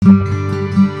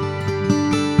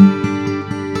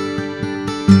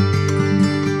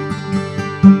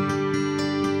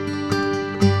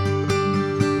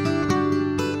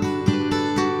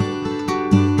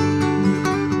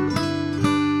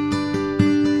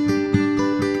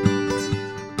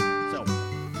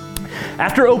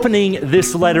After opening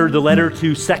this letter, the letter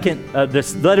to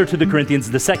the Corinthians,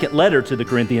 the second letter to the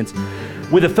Corinthians,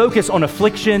 with a focus on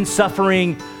affliction,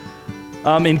 suffering,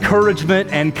 encouragement,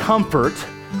 and comfort,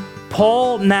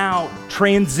 Paul now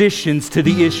transitions to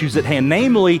the issues at hand.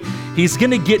 Namely, he's going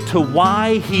to get to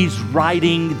why he's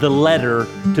writing the letter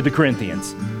to the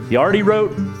Corinthians. He already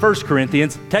wrote 1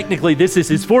 Corinthians. Technically, this is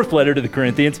his fourth letter to the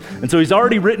Corinthians, and so he's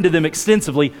already written to them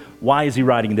extensively. Why is he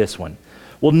writing this one?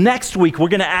 Well, next week, we're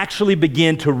going to actually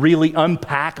begin to really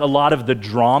unpack a lot of the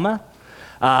drama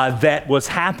that was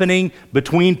happening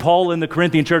between Paul and the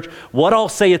Corinthian church. What I'll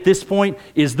say at this point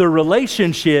is the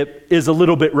relationship is a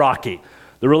little bit rocky.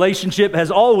 The relationship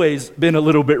has always been a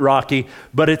little bit rocky,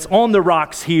 but it's on the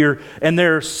rocks here. And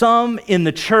there are some in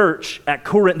the church at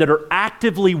Corinth that are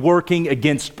actively working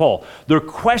against Paul. They're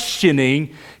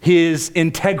questioning his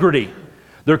integrity.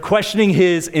 They're questioning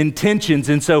his intentions.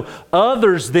 And so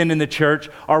others then in the church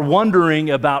are wondering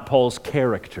about Paul's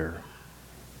character.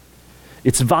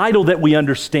 It's vital that we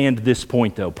understand this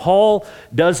point, though. Paul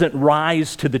doesn't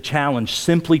rise to the challenge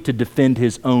simply to defend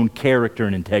his own character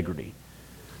and integrity.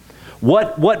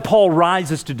 What Paul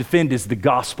rises to defend is the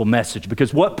gospel message,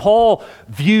 because what Paul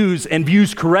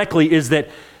views correctly is that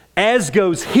as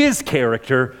goes his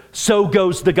character, so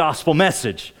goes the gospel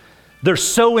message. They're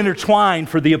so intertwined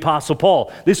for the Apostle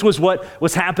Paul. This was what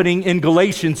was happening in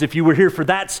Galatians, if you were here for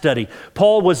that study.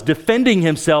 Paul was defending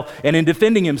himself, and in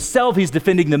defending himself, he's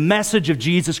defending the message of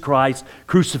Jesus Christ,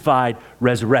 crucified,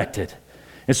 resurrected.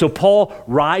 And so Paul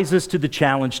rises to the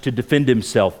challenge to defend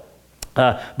himself.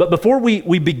 But before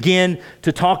we begin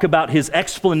to talk about his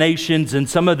explanations and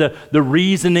some of the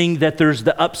reasoning that there's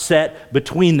the upset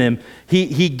between them,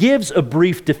 he gives a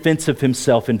brief defense of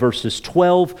himself in verses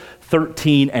 12,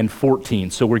 13, and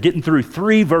 14. So we're getting through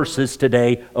 3 verses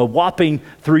today, a whopping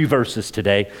 3 verses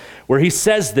today, where he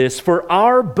says this: "For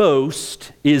our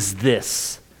boast is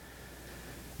this,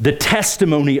 the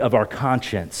testimony of our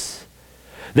conscience,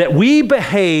 that we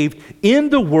behaved in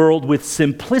the world with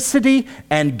simplicity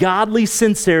and godly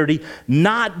sincerity,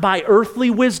 not by earthly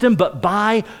wisdom, but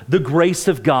by the grace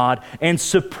of God, and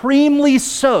supremely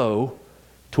so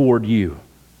toward you.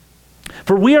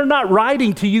 For we are not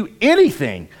writing to you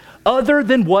anything other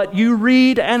than what you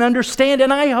read and understand,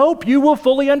 and I hope you will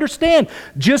fully understand,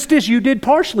 just as you did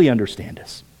partially understand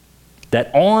us,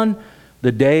 that on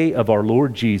the day of our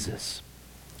Lord Jesus,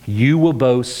 you will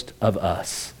boast of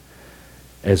us,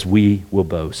 as we will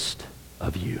boast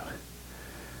of you."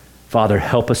 Father,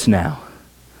 help us now.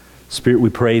 Spirit,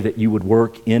 we pray that you would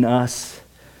work in us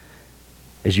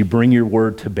as you bring your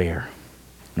word to bear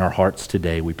in our hearts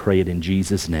today. We pray it in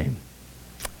Jesus' name.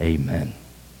 Amen.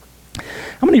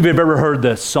 How many of you have ever heard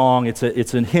the song? It's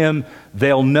a hymn,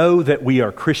 "They'll Know That We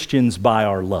Are Christians by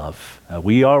Our Love."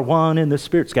 We are one in the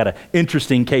Spirit. It's got an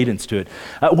interesting cadence to it.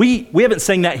 We haven't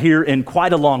sang that here in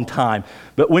quite a long time,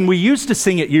 but when we used to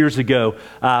sing it years ago,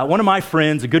 one of my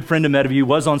friends, a good friend of Meadowview,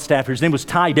 was on staff here. His name was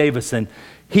Ty Davison.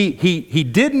 He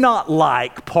did not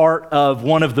like part of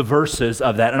one of the verses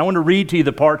of that, and I want to read to you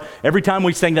the part. Every time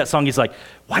we sang that song, he's like,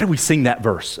 "Why do we sing that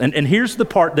verse?" And here's the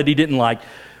part that he didn't like.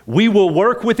 "We will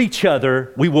work with each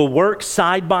other, we will work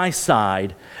side by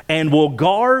side, and will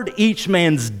guard each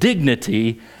man's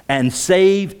dignity and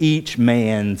save each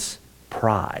man's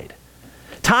pride."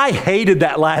 Ty hated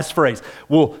that last phrase,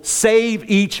 "will save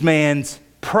each man's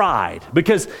pride,"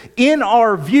 because in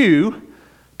our view,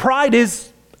 pride is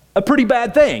a pretty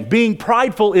bad thing. Being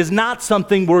prideful is not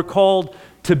something we're called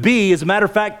to be. As a matter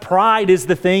of fact, pride is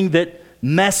the thing that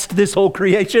messed this whole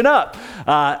creation up.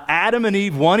 Adam and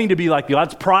Eve wanting to be like the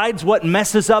gods. Pride's what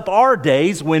messes up our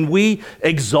days when we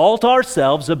exalt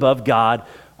ourselves above God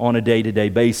on a day-to-day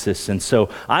basis. And so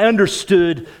I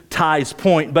understood Ty's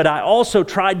point, but I also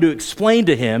tried to explain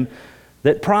to him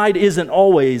that pride isn't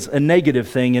always a negative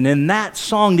thing. And in that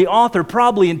song, the author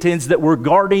probably intends that we're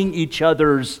guarding each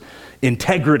other's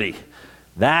integrity.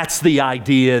 That's the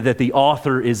idea that the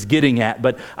author is getting at.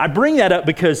 But I bring that up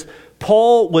because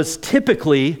Paul was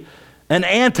typically an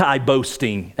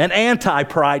anti-boasting, an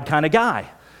anti-pride kind of guy.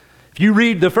 If you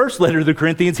read the first letter to the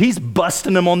Corinthians, he's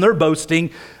busting them on their boasting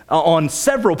on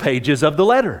several pages of the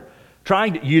letter.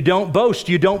 You don't boast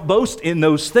in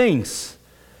those things.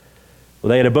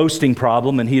 Well, they had a boasting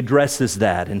problem, and he addresses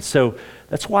that. And so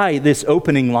that's why this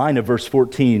opening line of verse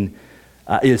 14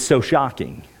 is so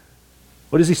shocking.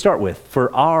 What does he start with?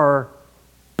 "For our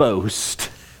boast,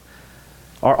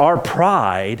 our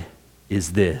pride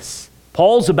is this."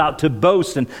 Paul's about to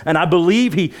boast, and I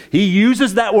believe he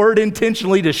uses that word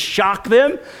intentionally to shock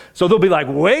them. So they'll be like,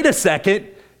 "Wait a second,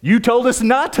 you told us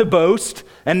not to boast,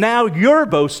 and now you're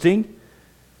boasting."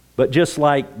 But just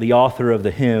like the author of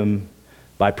the hymn,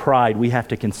 by pride, we have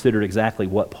to consider exactly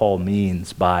what Paul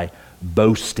means by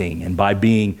boasting and by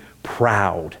being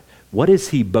proud. What is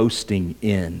he boasting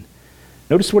in?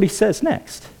 Notice what he says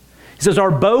next. He says, our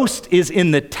boast is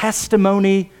in the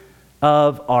testimony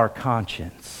of our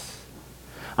conscience.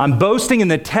 I'm boasting in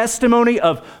the testimony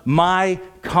of my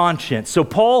conscience. So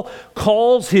Paul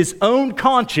calls his own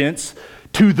conscience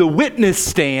to the witness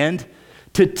stand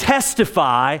to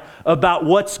testify about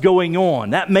what's going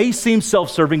on. That may seem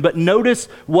self-serving, but notice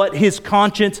what his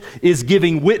conscience is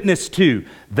giving witness to,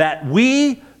 that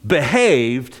we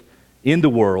behaved in the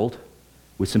world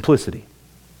with simplicity,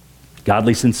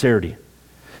 godly sincerity.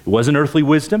 It wasn't earthly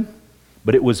wisdom,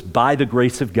 but it was by the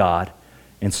grace of God,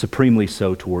 and supremely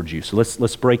so towards you. So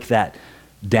let's break that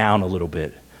down a little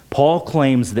bit. Paul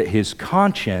claims that his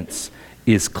conscience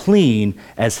is clean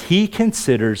as he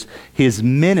considers his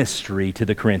ministry to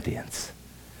the Corinthians.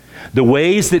 The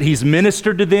ways that he's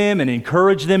ministered to them and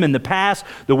encouraged them in the past,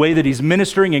 the way that he's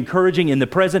ministering, encouraging in the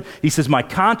present, he says, my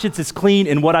conscience is clean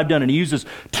in what I've done. And he uses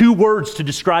two words to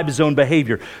describe his own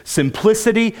behavior: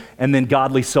 simplicity and then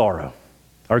godly sorrow,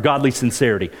 or godly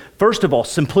sincerity. First of all,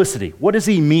 simplicity. What does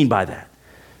he mean by that?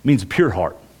 It means a pure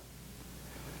heart.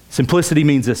 Simplicity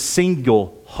means a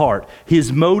single heart.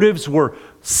 His motives were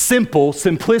simple,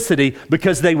 simplicity,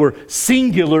 because they were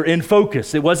singular in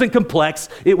focus. It wasn't complex.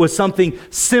 It was something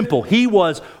simple. He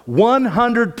was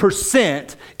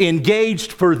 100%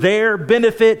 engaged for their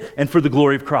benefit and for the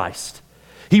glory of Christ.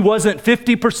 He wasn't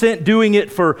 50% doing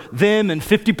it for them and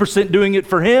 50% doing it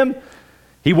for him.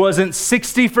 He wasn't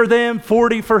 60 for them,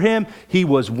 40 for him. He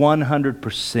was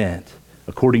 100%,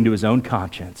 according to his own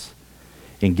conscience,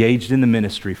 engaged in the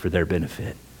ministry for their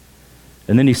benefit.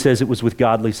 And then he says it was with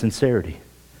godly sincerity.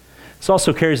 This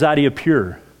also carries the idea of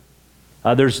pure.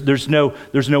 There's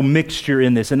no mixture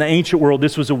in this. In the ancient world,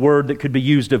 this was a word that could be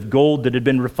used of gold that had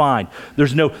been refined.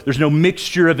 There's no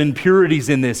mixture of impurities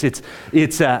in this. It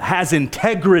has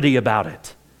integrity about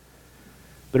it.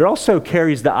 But it also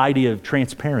carries the idea of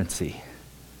transparency.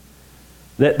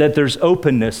 That there's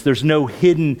openness, there's no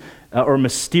hidden or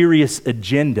mysterious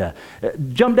agenda.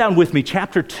 Jump down with me,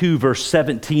 chapter 2, verse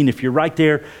 17. If you're right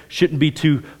there, shouldn't be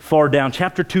too far down.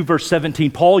 Chapter 2, verse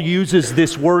 17, Paul uses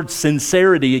this word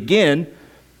sincerity again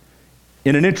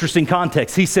in an interesting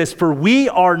context. He says, for we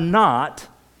are not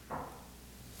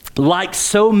like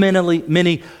so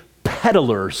many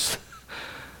peddlers.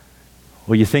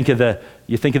 Well, you think of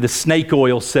the snake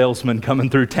oil salesman coming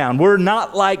through town. We're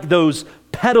not like those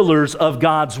peddlers of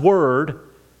God's word,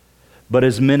 but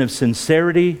as men of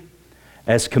sincerity,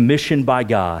 as commissioned by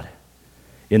God.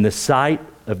 In the sight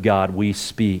of God, we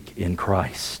speak in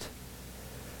Christ.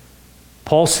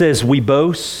 Paul says we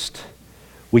boast,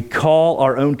 we call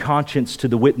our own conscience to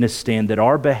the witness stand, that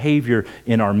our behavior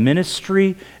in our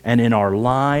ministry and in our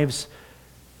lives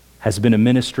has been a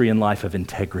ministry and life of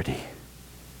integrity.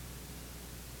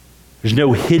 There's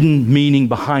no hidden meaning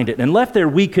behind it. And left there,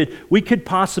 we could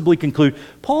possibly conclude,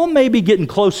 Paul may be getting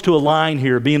close to a line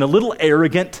here, being a little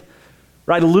arrogant,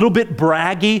 right? A little bit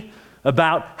braggy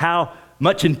about how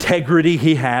much integrity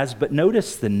he has. But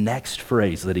notice the next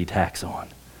phrase that he tacks on.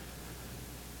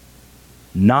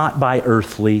 Not by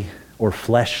earthly or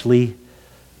fleshly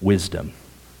wisdom,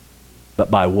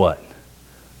 but by what?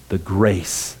 The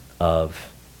grace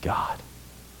of God.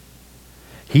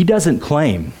 He doesn't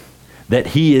claim that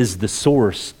he is the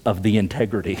source of the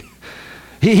integrity.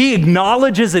 He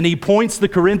acknowledges and he points the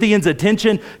Corinthians'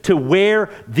 attention to where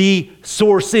the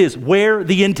source is, where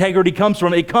the integrity comes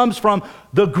from. It comes from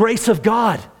the grace of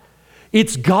God.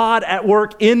 It's God at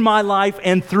work in my life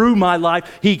and through my life.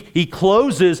 He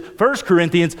closes 1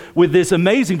 Corinthians with this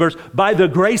amazing verse, by the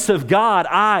grace of God,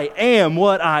 I am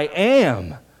what I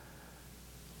am.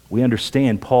 We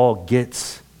understand Paul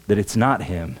gets that it's not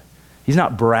him. He's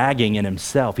not bragging in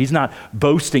himself. He's not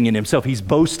boasting in himself. He's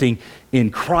boasting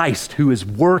in Christ who is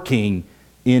working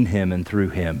in him and through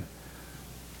him.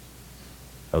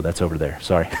 Oh, that's over there.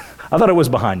 Sorry. I thought it was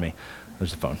behind me.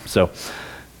 There's the phone. So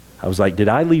I was like, did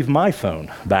I leave my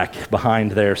phone back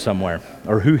behind there somewhere?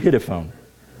 Or who hid a phone?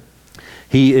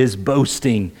 He is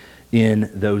boasting in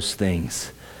those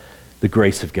things, the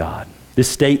grace of God. This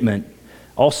statement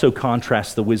also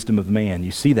contrasts the wisdom of man.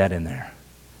 You see that in there.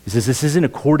 He says, this isn't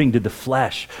according to the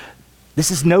flesh.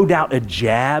 This is no doubt a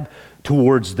jab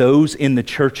towards those in the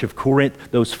church of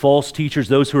Corinth, those false teachers,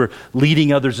 those who are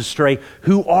leading others astray,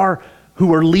 who are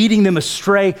leading them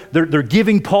astray. They're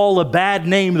giving Paul a bad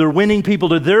name. They're winning people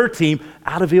to their team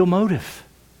out of ill motive.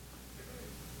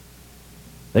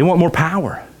 They want more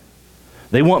power.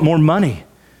 They want more money.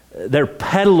 They're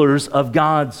peddlers of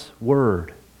God's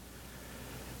word.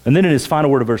 And then in his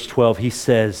final word of verse 12, he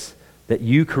says that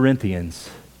you Corinthians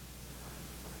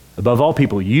Above all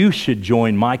people, you should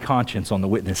join my conscience on the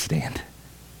witness stand.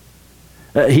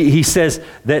 He says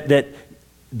that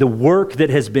the work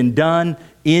that has been done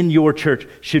in your church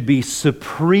should be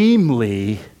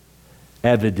supremely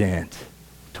evident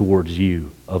towards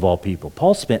you of all people.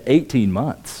 Paul spent 18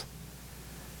 months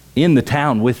in the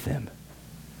town with them.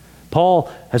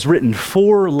 Paul has written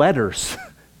 4 letters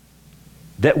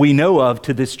that we know of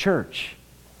to this church.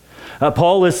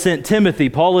 Paul has sent Timothy.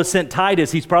 Paul has sent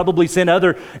Titus. He's probably sent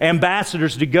other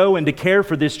ambassadors to go and to care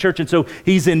for this church. And so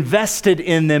he's invested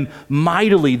in them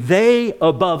mightily. They,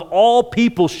 above all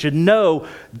people, should know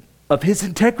of his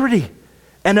integrity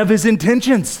and of his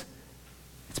intentions.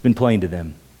 It's been plain to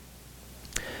them.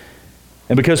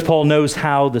 And because Paul knows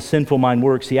how the sinful mind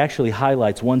works, he actually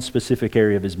highlights one specific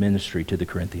area of his ministry to the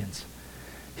Corinthians.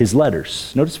 His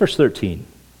letters. Notice verse 13.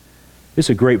 This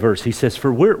is a great verse. He says,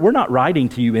 for we're not writing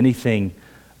to you anything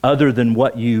other than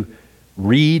what you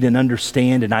read and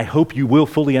understand, and I hope you will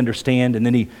fully understand. And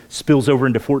then he spills over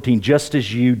into 14, just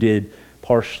as you did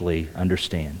partially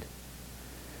understand.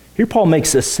 Here Paul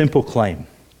makes a simple claim.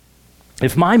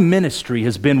 If my ministry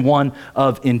has been one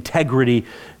of integrity,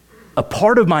 a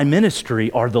part of my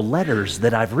ministry are the letters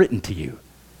that I've written to you.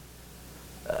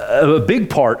 A big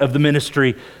part of the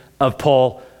ministry of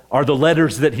Paul are the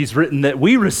letters that he's written that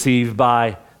we receive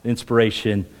by the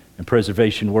inspiration and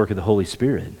preservation work of the Holy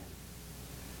Spirit.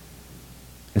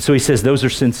 And so he says those are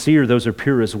sincere, those are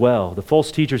pure as well. The false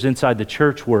teachers inside the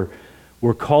church were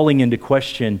calling into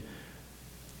question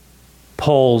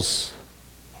Paul's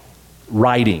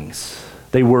writings.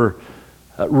 They were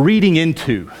reading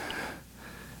into,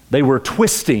 they were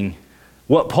twisting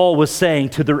what Paul was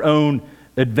saying to their own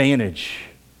advantage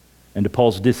and to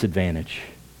Paul's disadvantage.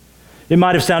 It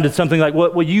might have sounded something like,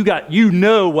 well, you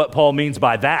know what Paul means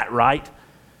by that, right?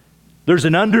 There's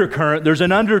an undercurrent, there's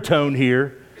an undertone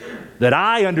here that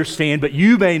I understand, but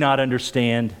you may not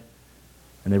understand.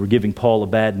 And they were giving Paul a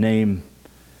bad name.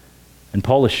 And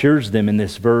Paul assures them in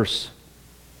this verse,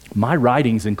 my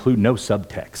writings include no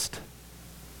subtext.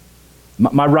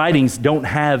 My writings don't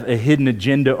have a hidden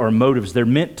agenda or motives. They're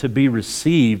meant to be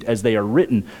received as they are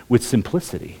written with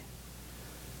simplicity.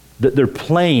 They're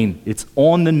plain, it's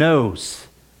on the nose.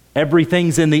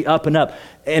 Everything's in the up and up.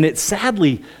 And it's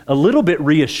sadly a little bit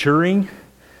reassuring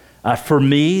for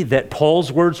me that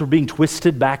Paul's words were being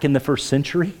twisted back in the first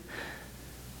century.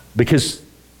 Because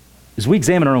as we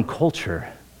examine our own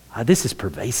culture, this is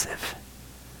pervasive.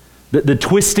 The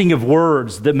twisting of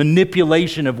words, the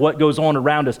manipulation of what goes on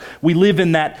around us. We live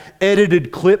in that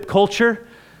edited clip culture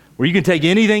where you can take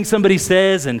anything somebody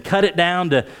says and cut it down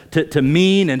to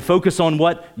mean and focus on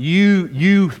what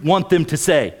you want them to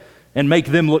say and make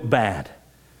them look bad.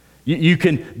 You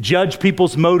can judge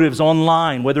people's motives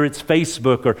online, whether it's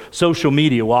Facebook or social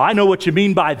media. Well, I know what you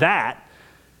mean by that.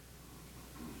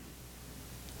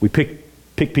 We pick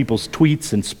people's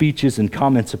tweets and speeches and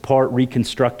comments apart,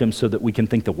 reconstruct them so that we can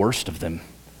think the worst of them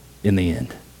in the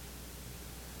end.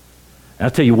 And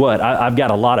I'll tell you what, I've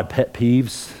got a lot of pet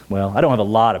peeves. Well, I don't have a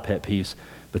lot of pet peeves,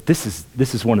 but this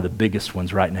is one of the biggest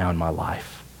ones right now in my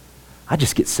life. I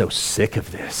just get so sick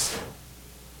of this.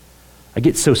 I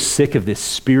get so sick of this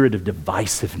spirit of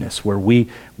divisiveness where we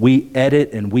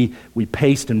edit and we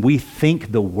paste and we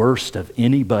think the worst of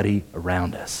anybody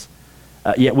around us.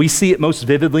 Yet we see it most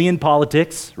vividly in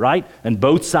politics, right? And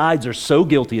both sides are so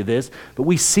guilty of this, but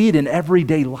we see it in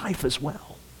everyday life as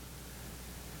well.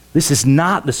 This is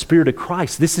not the Spirit of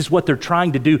Christ. This is what they're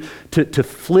trying to do, to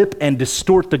flip and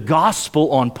distort the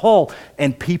gospel on Paul,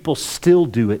 and people still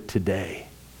do it today.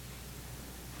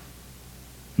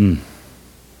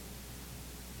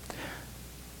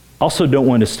 Also, don't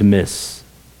want us to miss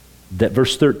that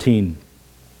verse 13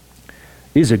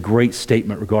 is a great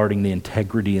statement regarding the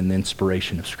integrity and the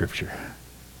inspiration of Scripture.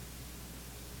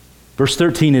 Verse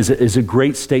 13 is a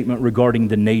great statement regarding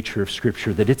the nature of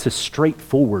Scripture, that it's a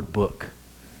straightforward book.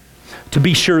 To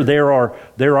be sure, there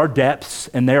are depths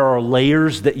and there are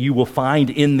layers that you will find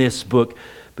in this book,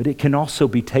 but it can also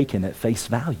be taken at face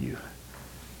value.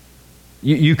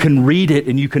 You can read it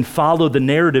and you can follow the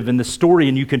narrative and the story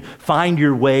and you can find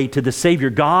your way to the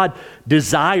Savior. God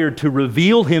desired to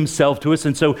reveal himself to us,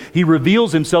 and so he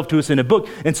reveals himself to us in a book.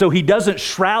 And so he doesn't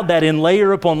shroud that in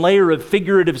layer upon layer of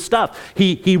figurative stuff.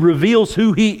 He reveals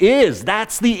who he is.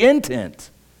 That's the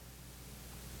intent.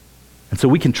 And so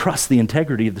we can trust the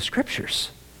integrity of the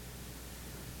Scriptures.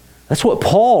 That's what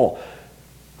Paul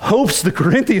hopes the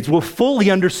Corinthians will fully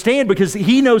understand, because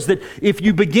he knows that if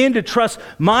you begin to trust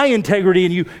my integrity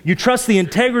and you trust the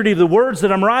integrity of the words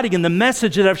that I'm writing and the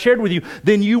message that I've shared with you,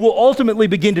 then you will ultimately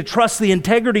begin to trust the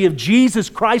integrity of Jesus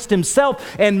Christ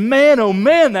himself. And man, oh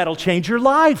man, that'll change your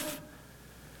life.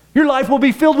 Your life will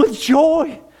be filled with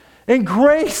joy and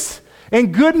grace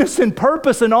and goodness and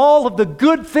purpose and all of the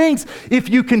good things if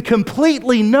you can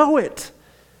completely know it.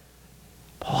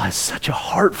 Paul has such a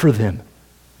heart for them.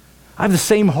 I have the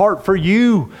same heart for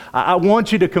you. I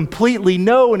want you to completely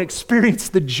know and experience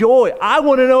the joy. I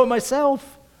want to know it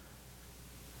myself.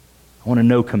 I want to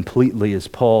know completely as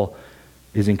Paul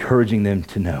is encouraging them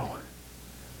to know.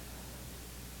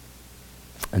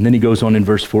 And then he goes on in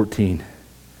verse 14.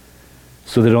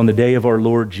 So that on the day of our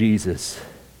Lord Jesus,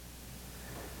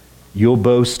 you'll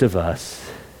boast of us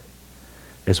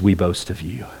as we boast of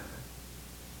you.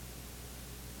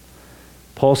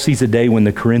 Paul sees a day when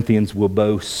the Corinthians will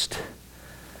boast.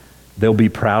 They'll be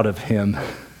proud of him.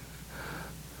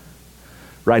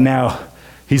 Right now,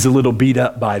 he's a little beat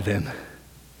up by them.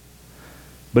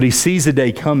 But he sees a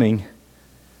day coming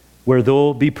where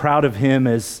they'll be proud of him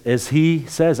as he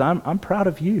says, I'm proud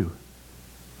of you.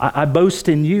 I boast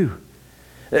in you.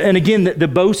 And again, the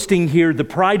boasting here, the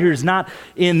pride here is not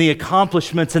in the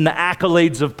accomplishments and the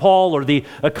accolades of Paul or the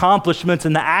accomplishments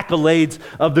and the accolades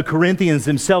of the Corinthians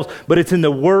themselves, but it's in the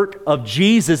work of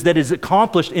Jesus that is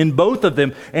accomplished in both of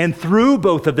them and through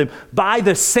both of them by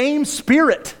the same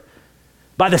Spirit,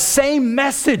 by the same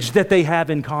message that they have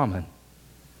in common.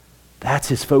 That's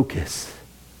his focus.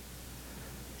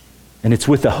 And it's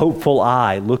with a hopeful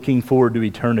eye looking forward to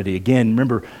eternity. Again,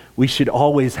 remember, we should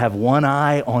always have one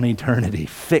eye on eternity,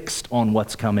 fixed on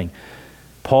what's coming.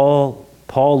 Paul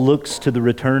looks to the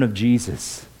return of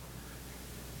Jesus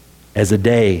as a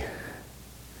day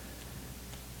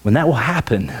when that will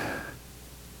happen,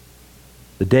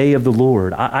 the day of the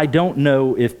Lord. I don't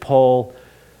know if Paul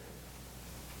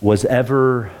was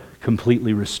ever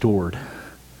completely restored.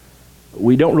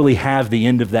 We don't really have the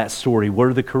end of that story.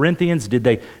 Were the Corinthians, did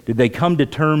they come to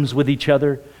terms with each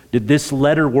other? Did this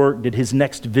letter work? Did his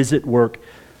next visit work?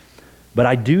 But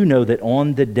I do know that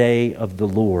on the day of the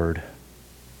Lord,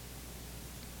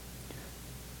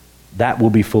 that will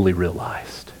be fully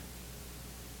realized.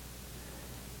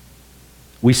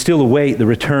 We still await the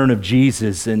return of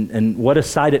Jesus, and what a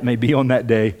sight it may be on that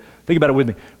day. Think about it with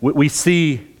me. We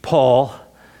see Paul,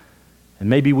 and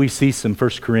maybe we see some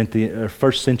first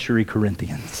century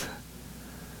Corinthians.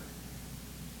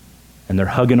 And they're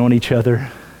hugging on each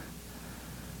other,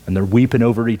 and they're weeping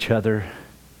over each other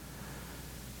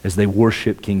as they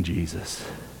worship King Jesus.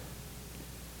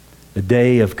 The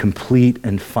day of complete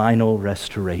and final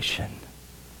restoration.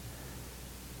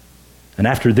 And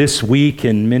after this week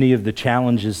and many of the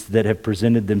challenges that have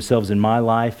presented themselves in my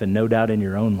life and no doubt in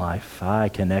your own life, I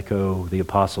can echo the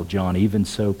Apostle John, even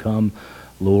so come,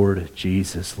 Lord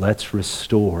Jesus, let's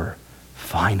restore,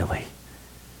 finally,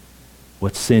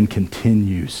 what sin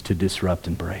continues to disrupt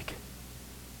and break.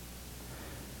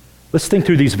 Let's think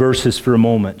through these verses for a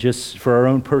moment, just for our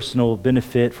own personal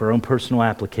benefit, for our own personal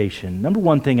application. Number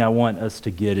one thing I want us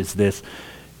to get is this: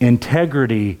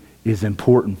 integrity is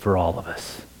important for all of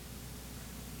us.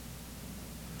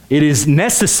 It is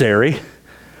necessary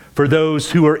for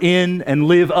those who are in and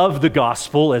live of the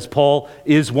gospel, as Paul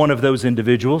is one of those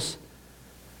individuals.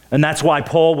 And that's why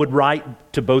Paul would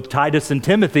write to both Titus and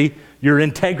Timothy, your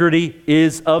integrity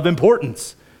is of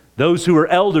importance. Those who are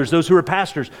elders, those who are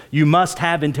pastors, you must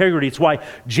have integrity. It's why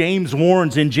James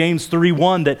warns in James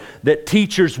 3:1 that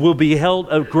teachers will be held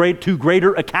to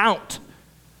greater account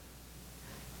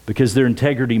because their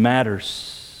integrity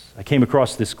matters. I came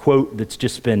across this quote that's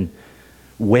just been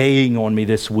weighing on me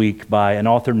this week by an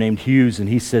author named Hughes, and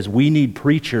he says, "We need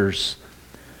preachers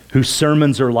whose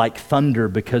sermons are like thunder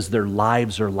because their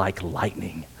lives are like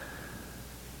lightning."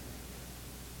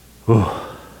 Oh.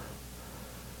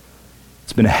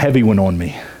 It's been a heavy one on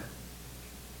me.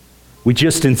 We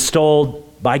just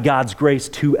installed, by God's grace,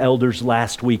 2 elders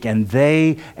last week, and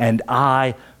they and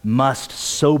I must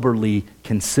soberly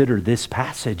consider this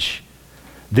passage,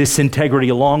 this integrity,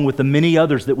 along with the many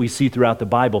others that we see throughout the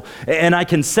Bible. And I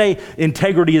can say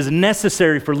integrity is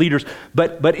necessary for leaders,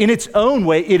 but in its own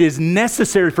way, it is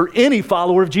necessary for any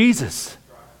follower of Jesus.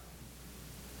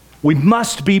 We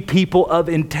must be people of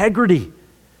integrity.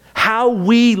 How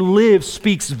we live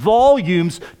speaks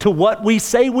volumes to what we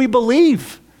say we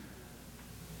believe.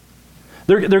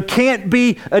 There can't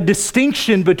be a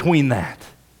distinction between that.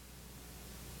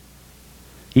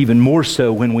 Even more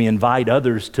so when we invite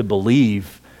others to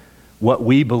believe what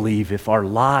we believe. If our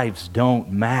lives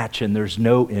don't match and there's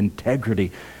no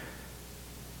integrity,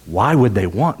 why would they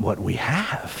want what we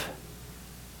have?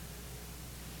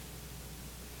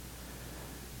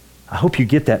 I hope you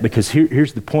get that, because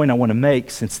here's the point I want to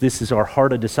make, since this is our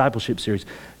Heart of Discipleship series.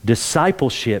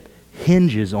 Discipleship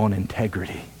hinges on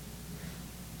integrity.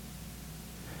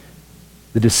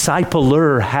 The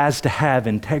discipler has to have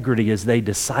integrity as they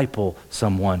disciple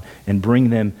someone and bring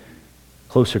them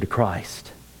closer to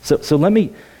Christ. So let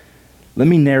me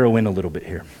narrow in a little bit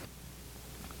here.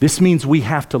 This means we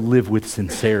have to live with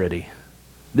sincerity.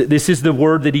 This is the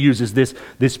word that he uses,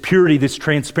 this purity, this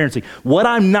transparency. What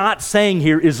I'm not saying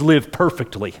here is live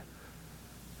perfectly.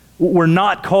 We're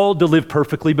not called to live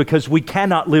perfectly because we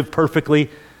cannot live perfectly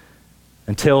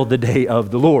until the day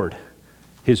of the Lord,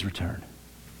 his return.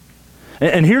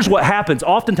 And here's what happens.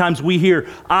 Oftentimes we hear,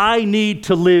 I need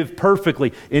to live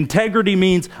perfectly. Integrity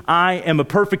means I am a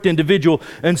perfect individual.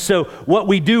 And so what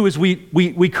we do is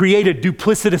we create a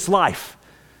duplicitous life.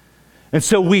 And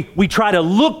so we try to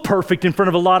look perfect in front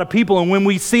of a lot of people. And when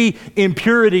we see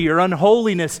impurity or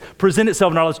unholiness present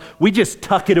itself in our lives, we just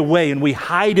tuck it away and we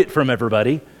hide it from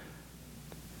everybody.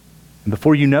 And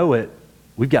before you know it,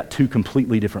 we've got two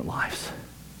completely different lives.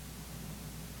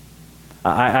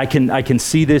 I can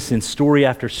see this in story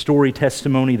after story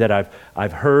testimony that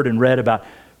I've heard and read about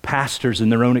pastors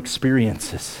and their own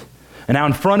experiences. And now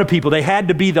in front of people, they had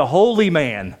to be the holy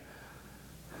man.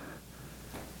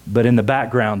 But in the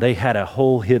background, they had a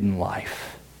whole hidden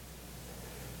life.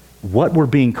 What we're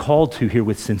being called to here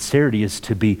with sincerity is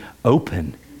to be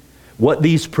open. What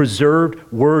these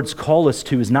preserved words call us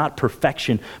to is not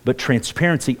perfection, but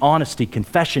transparency, honesty,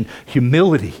 confession,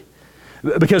 humility.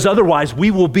 Because otherwise,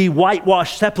 we will be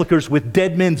whitewashed sepulchres with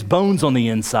dead men's bones on the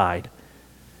inside.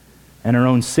 And our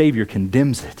own Savior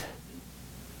condemns it.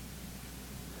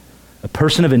 A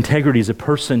person of integrity is a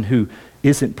person who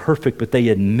isn't perfect, but they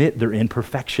admit their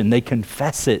imperfection. They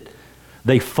confess it.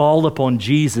 They fall upon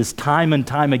Jesus time and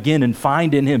time again and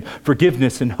find in him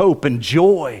forgiveness and hope and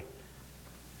joy.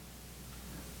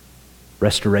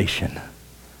 Restoration.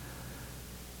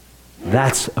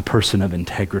 That's a person of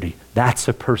integrity. That's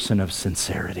a person of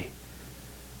sincerity.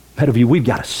 Meadowview, we've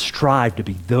got to strive to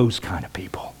be those kind of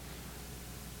people.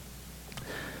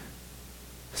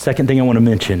 Second thing I want to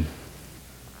mention,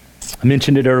 I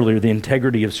mentioned it earlier, the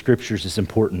integrity of scriptures is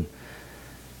important.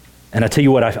 And I tell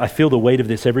you what, I feel the weight of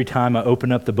this every time I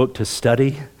open up the book to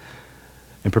study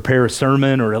and prepare a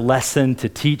sermon or a lesson to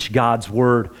teach God's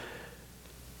word.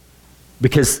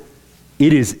 Because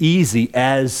it is easy,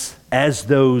 as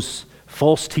those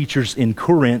false teachers in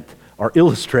Corinth are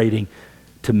illustrating,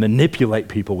 to manipulate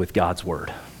people with God's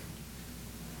word.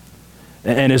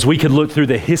 And as we could look through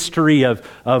the history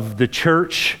of the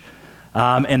church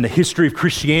and the history of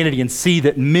Christianity and see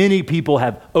that many people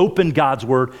have opened God's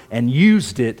word and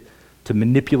used it to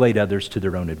manipulate others to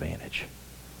their own advantage.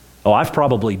 Oh, I've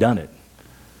probably done it.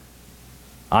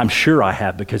 I'm sure I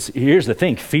have, because here's the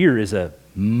thing, fear is a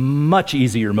much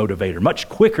easier motivator, much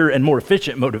quicker and more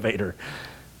efficient motivator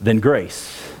than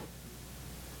grace.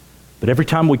 But every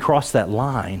time we cross that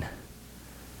line,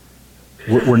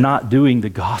 we're not doing the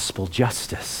gospel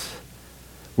justice.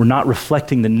 We're not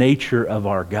reflecting the nature of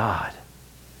our God.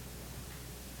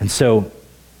 And so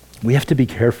we have to be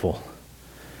careful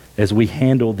as we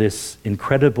handle this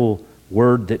incredible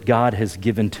word that God has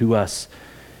given to us.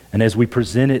 And as we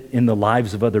present it in the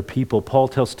lives of other people, Paul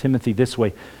tells Timothy this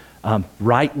way,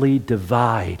 rightly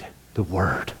divide the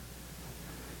word.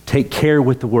 Take care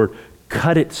with the word.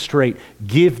 Cut it straight.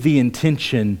 Give the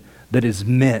intention that is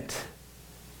meant.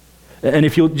 And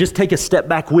if you'll just take a step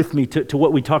back with me to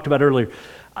what we talked about earlier,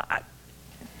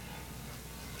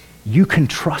 you can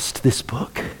trust this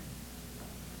book.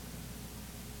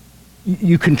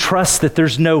 You can trust that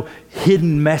there's no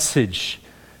hidden message.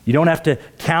 You don't have to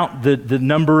count the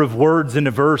number of words in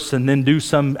a verse and then do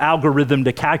some algorithm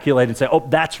to calculate and say, oh,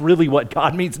 that's really what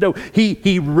God means. No,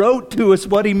 he wrote to us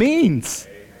what he means.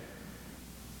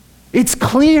 It's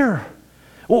clear.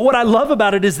 Well, what I love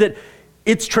about it is that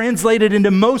it's translated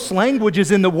into most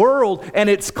languages in the world, and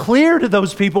it's clear to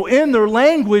those people in their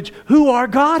language who our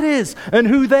God is and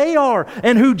who they are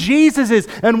and who Jesus is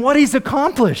and what he's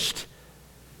accomplished.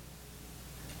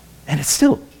 And it's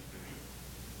still,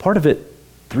 part of it,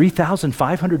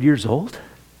 3,500 years old,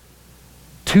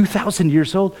 2,000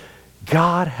 years old.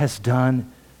 God has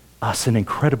done us an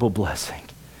incredible blessing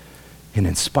in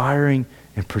inspiring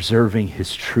and preserving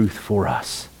his truth for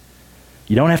us.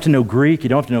 You don't have to know Greek, you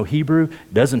don't have to know Hebrew.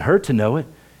 It doesn't hurt to know it.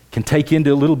 It can take you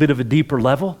into a little bit of a deeper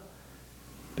level.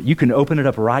 But you can open it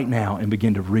up right now and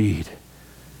begin to read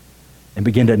and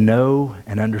begin to know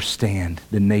and understand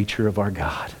the nature of our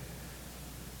God.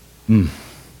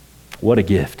 What a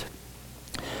gift.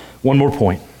 One more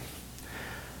point.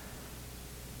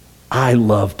 I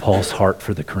love Paul's heart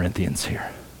for the Corinthians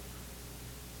here.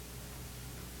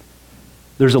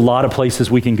 There's a lot of places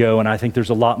we can go, and I think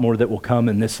there's a lot more that will come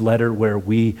in this letter where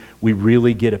we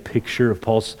really get a picture of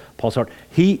Paul's heart.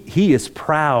 He is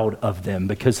proud of them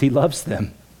because he loves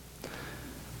them.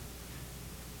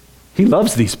 He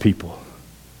loves these people.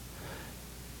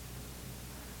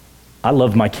 I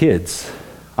love my kids.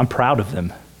 I'm proud of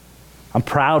them. I'm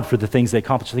proud for the things they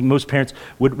accomplish. I think most parents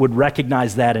would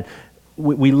recognize that, and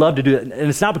we love to do it. And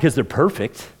it's not because they're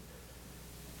perfect,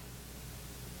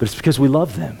 but it's because we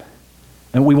love them,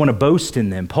 and we want to boast in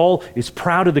them. Paul is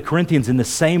proud of the Corinthians in the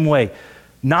same way.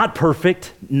 Not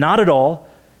perfect, not at all,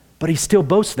 but he still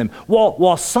boasts them.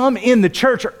 While some in the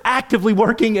church are actively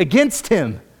working against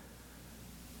him,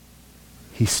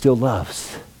 he still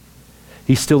loves.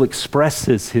 He still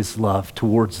expresses his love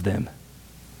towards them.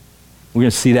 We're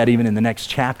going to see that even in the next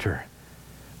chapter,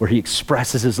 where he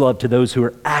expresses his love to those who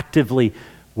are actively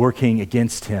working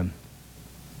against him.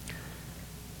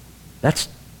 That's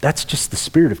just the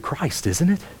Spirit of Christ, isn't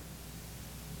it?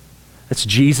 That's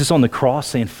Jesus on the cross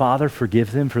saying, Father,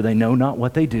 forgive them, for they know not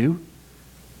what they do.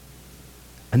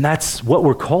 And that's what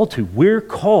we're called to. We're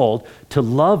called to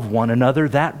love one another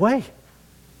that way.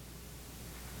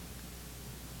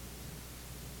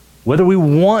 Whether we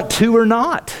want to or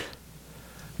not.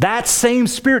 That same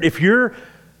Spirit, if you're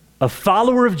a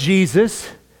follower of Jesus,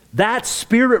 that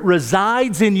Spirit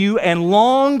resides in you and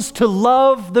longs to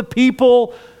love the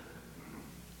people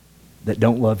that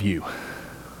don't love you.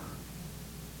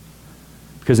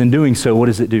 Because in doing so, what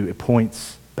does it do? It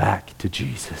points back to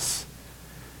Jesus.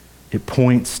 It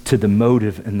points to the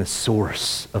motive and the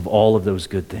source of all of those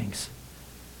good things.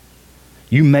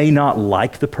 You may not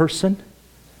like the person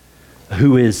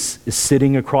who is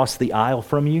sitting across the aisle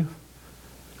from you.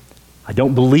 I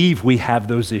don't believe we have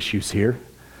those issues here,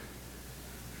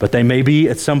 but they may be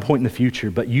at some point in the future.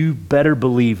 But you better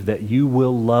believe that you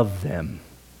will love them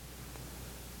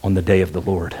on the day of the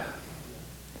Lord.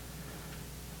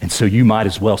 And so you might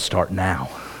as well start now.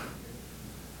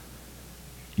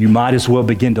 You might as well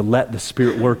begin to let the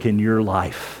Spirit work in your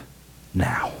life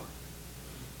now.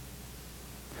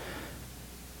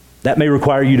 That may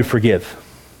require you to forgive.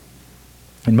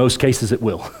 In most cases, it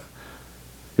will.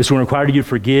 This will require you to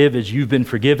forgive as you've been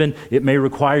forgiven. It may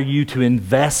require you to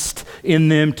invest in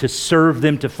them, to serve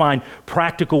them, to find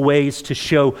practical ways to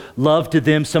show love to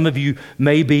them. Some of you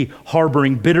may be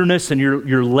harboring bitterness and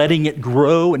you're letting it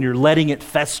grow and you're letting it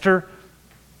fester.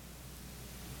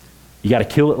 You got to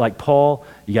kill it like Paul.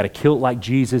 You got to kill it like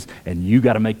Jesus, and you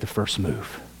got to make the first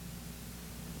move.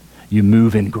 You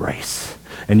move in grace,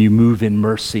 and you move in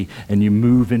mercy, and you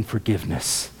move in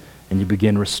forgiveness. And you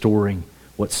begin restoring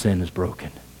what sin has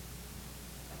broken.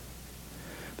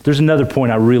 But there's another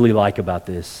point I really like about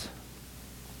this.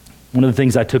 One of the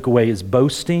things I took away is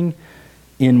boasting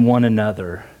in one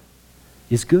another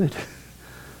is good.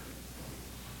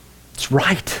 It's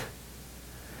right.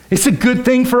 It's a good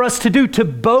thing for us to do, to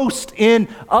boast in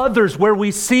others where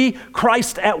we see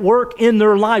Christ at work in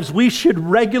their lives. We should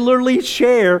regularly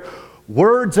share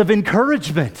words of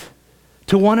encouragement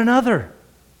to one another.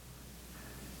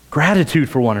 Gratitude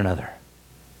for one another.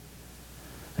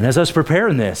 And as I was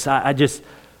preparing this, I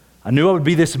knew it would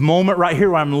be this moment right here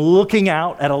where I'm looking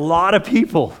out at a lot of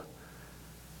people.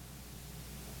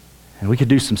 And we could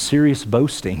do some serious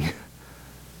boasting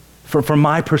from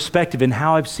my perspective and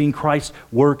how I've seen Christ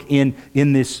work in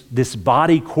this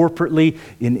body corporately,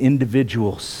 in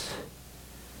individuals.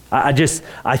 I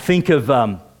think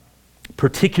of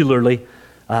particularly,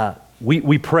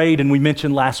 we prayed and we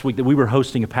mentioned last week that we were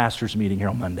hosting a pastor's meeting here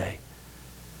on Monday.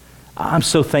 I'm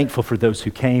so thankful for those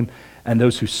who came and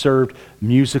those who served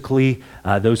musically,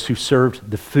 those who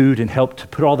served the food and helped to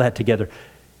put all that together.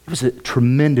 It was a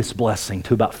tremendous blessing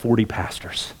to about 40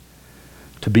 pastors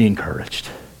to be encouraged.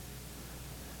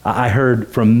 I heard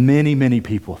from many, many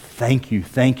people, thank you,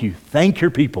 thank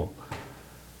your people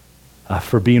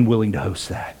for being willing to host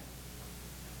that.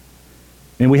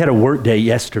 And we had a work day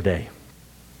yesterday.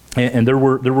 And there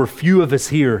were few of us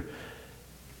here.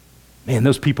 Man,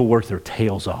 those people worked their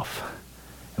tails off.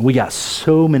 And we got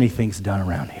so many things done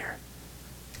around here.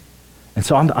 And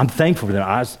so I'm thankful for them.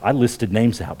 I listed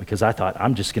names out because I thought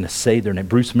I'm just going to say their name.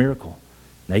 Bruce Miracle,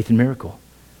 Nathan Miracle,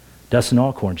 Dustin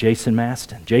Alcorn, Jason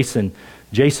Maston.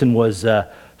 Jason was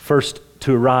first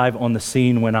to arrive on the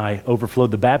scene when I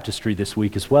overflowed the baptistry this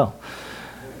week as well.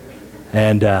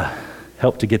 And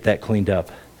helped to get that cleaned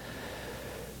up.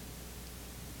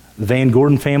 The Van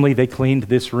Gordon family, they cleaned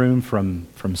this room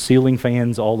from ceiling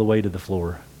fans all the way to the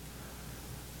floor.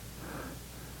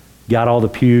 Got all the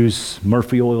pews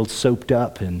Murphy oiled, soaped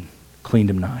up, and cleaned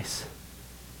them nice.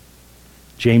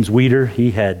 James Weeder,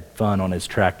 he had fun on his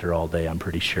tractor all day, I'm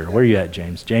pretty sure. Where are you at,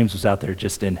 James? James was out there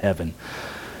just in heaven.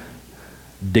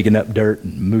 digging up dirt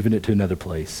and moving it to another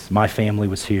place. My family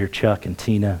was here, Chuck and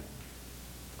Tina.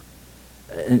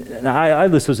 And I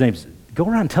list those names. Go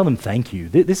around and tell them thank you.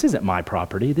 This isn't my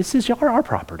property. This is our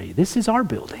property. This is our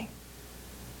building.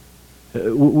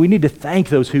 We need to thank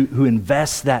those who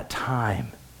invest that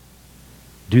time,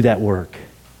 do that work.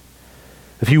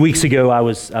 A few weeks ago, I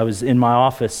was in my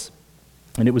office,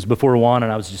 and it was before 1,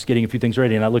 and I was just getting a few things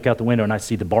ready, and I look out the window, and I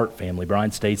see the Bart family,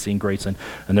 Brian, Stacy, and Grayson,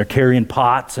 and they're carrying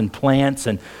pots and plants,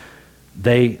 and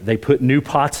they put new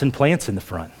pots and plants in the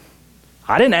front.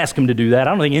 I didn't ask them to do that.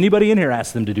 I don't think anybody in here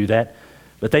asked them to do that,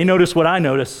 but they noticed what I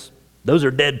noticed. Those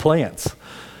are dead plants.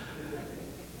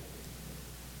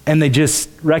 And they just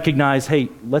recognize, hey,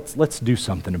 let's do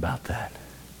something about that.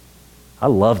 I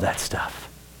love that stuff.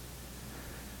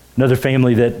 Another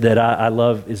family that I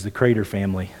love is the Crater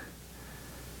family.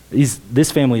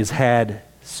 This family has had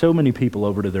so many people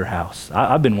over to their house.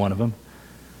 I've been one of them.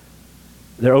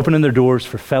 They're opening their doors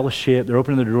for fellowship. They're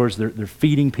opening their doors. They're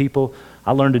feeding people.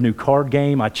 I learned a new card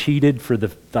game. I cheated for the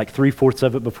 3/4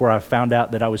 of it before I found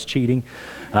out that I was cheating.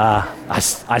 I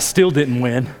still didn't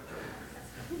win.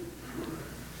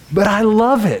 But I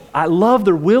love it. I love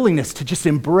their willingness to just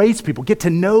embrace people, get to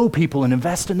know people, and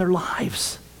invest in their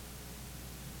lives.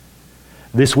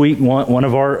 This week, one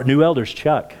of our new elders,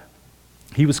 Chuck,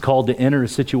 he was called to enter a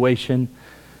situation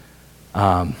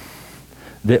that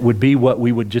would be what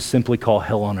we would just simply call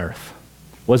hell on earth.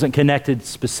 Wasn't connected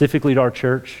specifically to our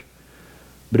church,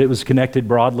 but it was connected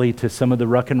broadly to some of the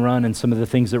ruck and run and some of the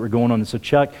things that were going on. And so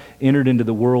Chuck entered into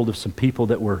the world of some people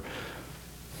that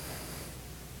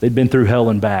they'd been through hell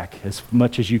and back as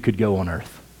much as you could go on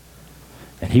earth.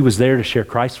 And he was there to share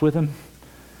Christ with them.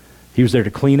 He was there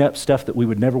to clean up stuff that we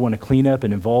would never want to clean up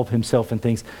and involve himself in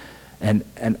things. And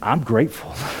I'm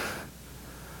grateful.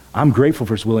 I'm grateful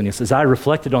for his willingness. As I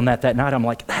reflected on that night, I'm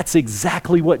like, that's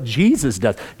exactly what Jesus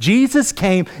does. Jesus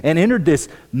came and entered this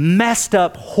messed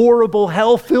up, horrible,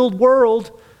 hell-filled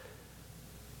world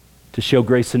to show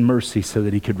grace and mercy so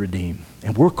that he could redeem.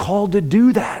 And we're called to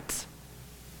do that.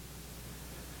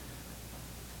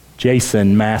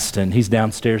 Jason Maston, he's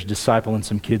downstairs discipling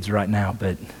some kids right now,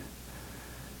 but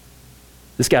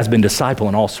this guy's been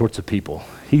discipling all sorts of people.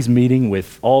 He's meeting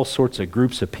with all sorts of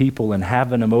groups of people and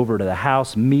having them over to the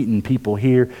house, meeting people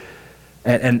here.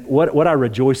 And what I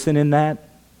rejoice in that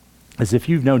is, if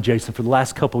you've known Jason for the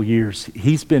last couple years,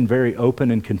 he's been very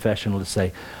open and confessional to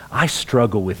say, I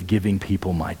struggle with giving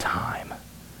people my time.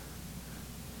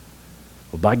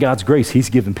 Well, by God's grace, he's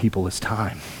given people his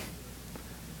time.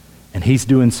 And he's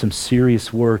doing some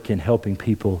serious work in helping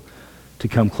people to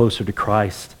come closer to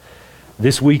Christ.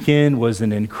 This weekend was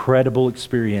an incredible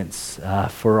experience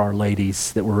for our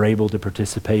ladies that were able to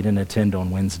participate and attend on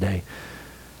Wednesday.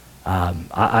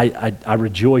 I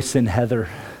rejoice in Heather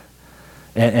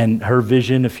and her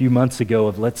vision a few months ago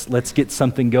of let's get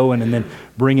something going, and then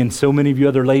bringing so many of you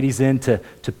other ladies in to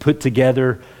put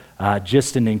together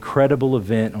just an incredible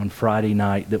event on Friday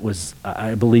night that was,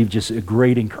 I believe, just a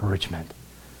great encouragement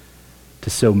to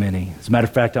so many. As a matter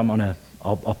of fact,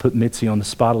 I'll put Mitzi on the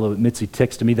spot a little bit. Mitzi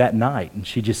texted me that night, and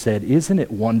she just said, isn't it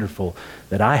wonderful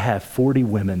that I have 40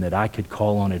 women that I could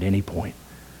call on at any point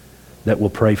that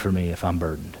will pray for me if I'm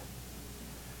burdened?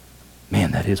 Man,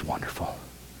 that is wonderful.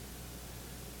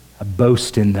 I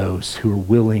boast in those who are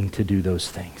willing to do those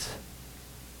things.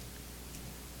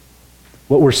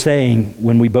 What we're saying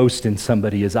when we boast in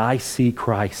somebody is, I see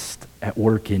Christ at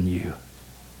work in you.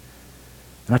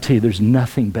 And I tell you, there's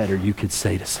nothing better you could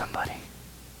say to somebody.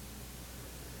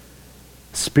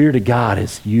 The Spirit of God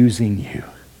is using you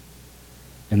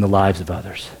in the lives of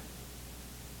others.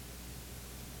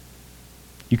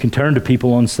 You can turn to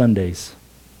people on Sundays.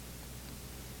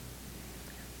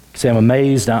 Say, I'm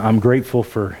amazed, I'm grateful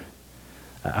for,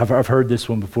 I've heard this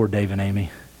one before, Dave and Amy,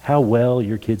 how well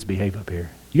your kids behave up here.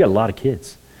 You got a lot of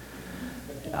kids.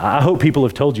 I hope people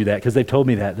have told you that, because they've told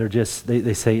me that.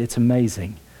 They say, it's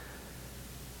amazing.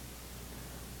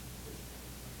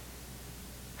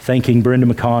 Thanking Brenda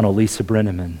McConnell, Lisa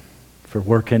Brenneman, for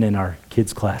working in our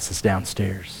kids' classes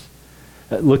downstairs.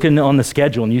 Looking on the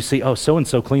schedule and you see, oh,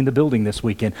 so-and-so cleaned the building this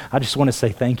weekend. I just want to say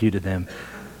thank you to them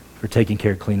for taking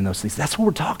care of cleaning those things. That's what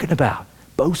we're talking about.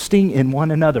 Boasting in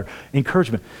one another.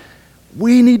 Encouragement.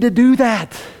 We need to do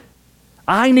that.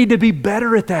 I need to be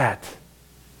better at that.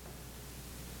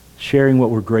 Sharing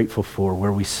what we're grateful for,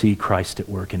 where we see Christ at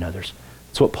work in others.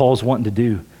 That's what Paul's wanting to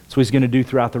do. That's what he's going to do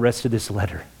throughout the rest of this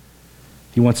letter.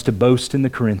 He wants to boast in the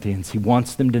Corinthians. He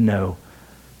wants them to know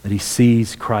that he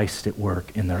sees Christ at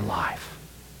work in their life.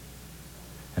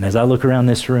 And as I look around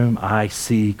this room, I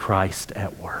see Christ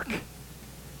at work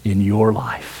in your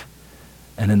life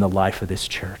and in the life of this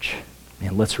church.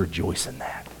 Man, let's rejoice in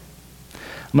that.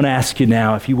 I'm going to ask you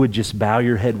now if you would just bow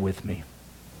your head with me.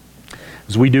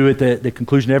 As we do at the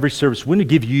conclusion of every service, we want to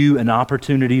give you an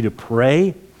opportunity to pray.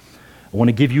 I want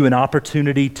to give you an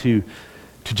opportunity to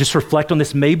just reflect on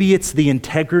this. Maybe it's the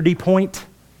integrity point.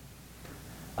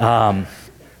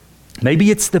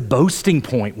 Maybe it's the boasting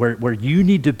point where you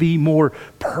need to be more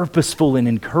purposeful in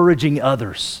encouraging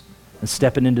others and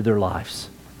stepping into their lives.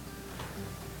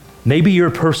 Maybe you're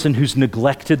a person who's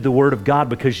neglected the Word of God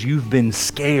because you've been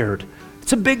scared.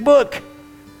 It's a big book.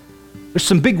 There's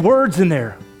some big words in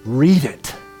there. Read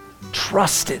it.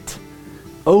 Trust it.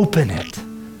 Open it.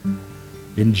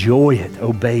 Enjoy it.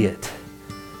 Obey it.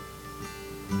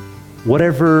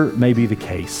 Whatever may be the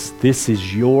case, this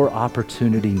is your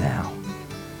opportunity now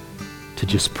to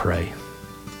just pray,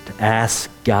 to ask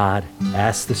God,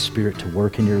 ask the Spirit to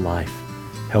work in your life,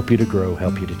 help you to grow,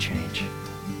 help you to change.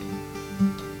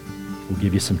 We'll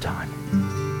give you some time.